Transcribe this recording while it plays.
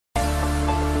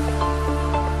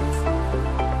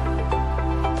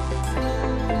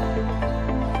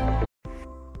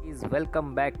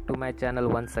welcome back to my channel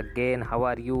once again. How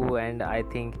are you? And I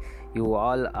think you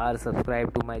all are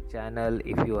subscribed to my channel.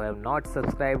 If you have not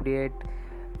subscribed yet,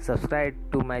 subscribe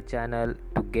to my channel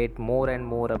to get more and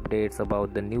more updates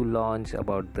about the new launch,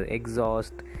 about the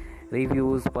exhaust,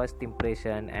 reviews, first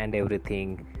impression and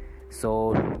everything.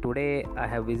 So today I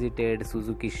have visited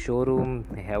Suzuki showroom.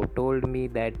 They have told me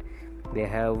that they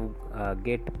have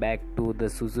get back to the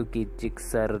Suzuki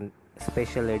Gixxer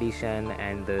special edition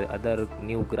and the other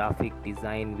new graphic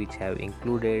design which have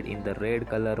included in the red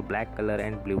color, black color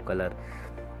and blue color.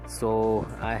 So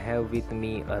I have with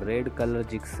me a red color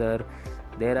Gixxer.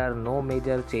 There are no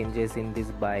major changes in this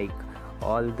bike.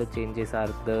 All the changes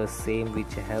are the same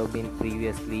which have been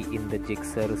previously in the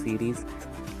Gixxer series.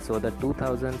 So the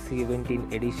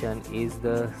 2017 edition is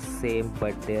the same,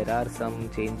 but there are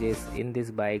some changes in this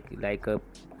bike, like a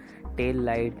tail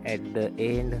light at the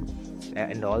end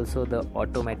and also the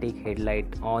automatic headlight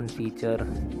on feature,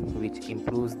 which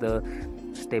improves the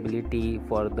stability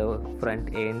for the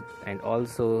front end, and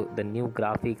also the new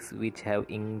graphics which have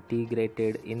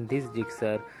integrated in this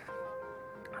Gixxer,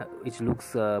 which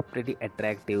looks pretty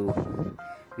attractive.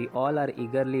 We all are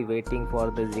eagerly waiting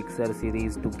for the Gixxer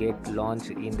series to get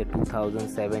launched in the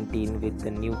 2017 with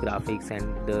the new graphics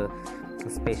and the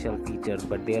special features,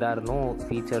 but there are no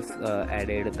features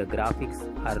added. The graphics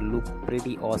are look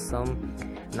pretty awesome.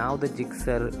 Now the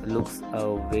Gixxer looks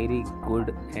very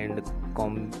good and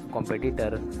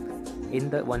competitor in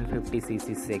the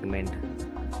 150cc segment.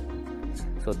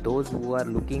 So those who are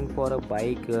looking for a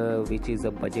bike which is a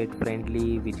budget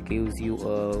friendly, which gives you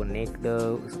a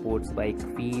naked sports bike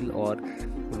feel, or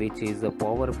which is a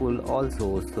powerful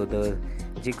also, so the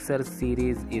Gixxer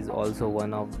series is also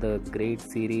one of the great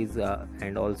series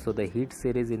and also the hit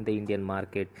series in the Indian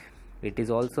market. It is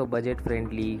also budget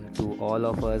friendly to all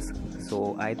of us.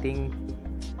 So I think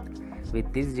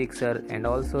with this Gixxer and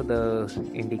also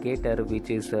the indicator which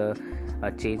is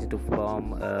changed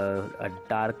from a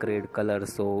dark red color,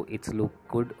 so it's look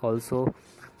good also.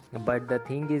 But the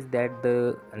thing is that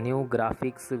the new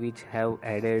graphics which have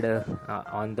added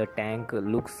on the tank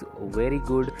looks very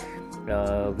good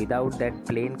without that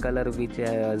plain color which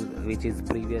is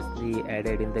previously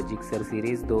added in the Gixxer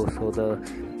series though. So the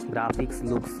graphics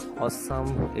looks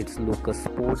awesome, it's look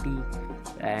sporty,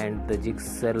 and the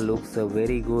Gixxer looks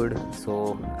very good.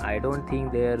 So I don't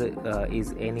think there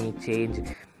is any change.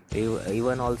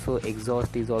 Even also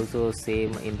exhaust is also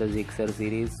same in the Gixxer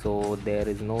series, so there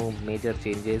is no major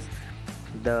changes.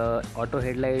 The auto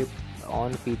headlight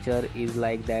on feature is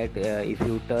like that, if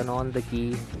you turn on the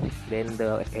key, then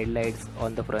the headlights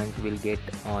on the front will get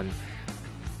on.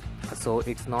 So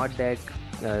it's not that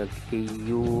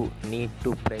you need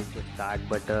to press the start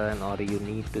button or you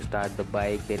need to start the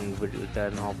bike then will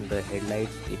turn off the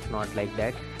headlights. It's not like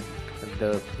that.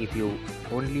 If you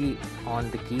only on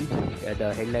the key,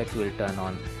 the headlights will turn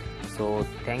on. So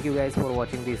thank you guys for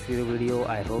watching this video.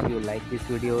 I hope you like this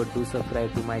video. Do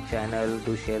subscribe to my channel,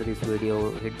 do share this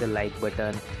video, hit the like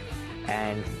button,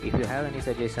 and if you have any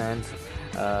suggestions,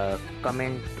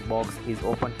 comment box is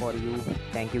open for you.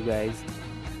 Thank you guys,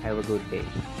 have a good day.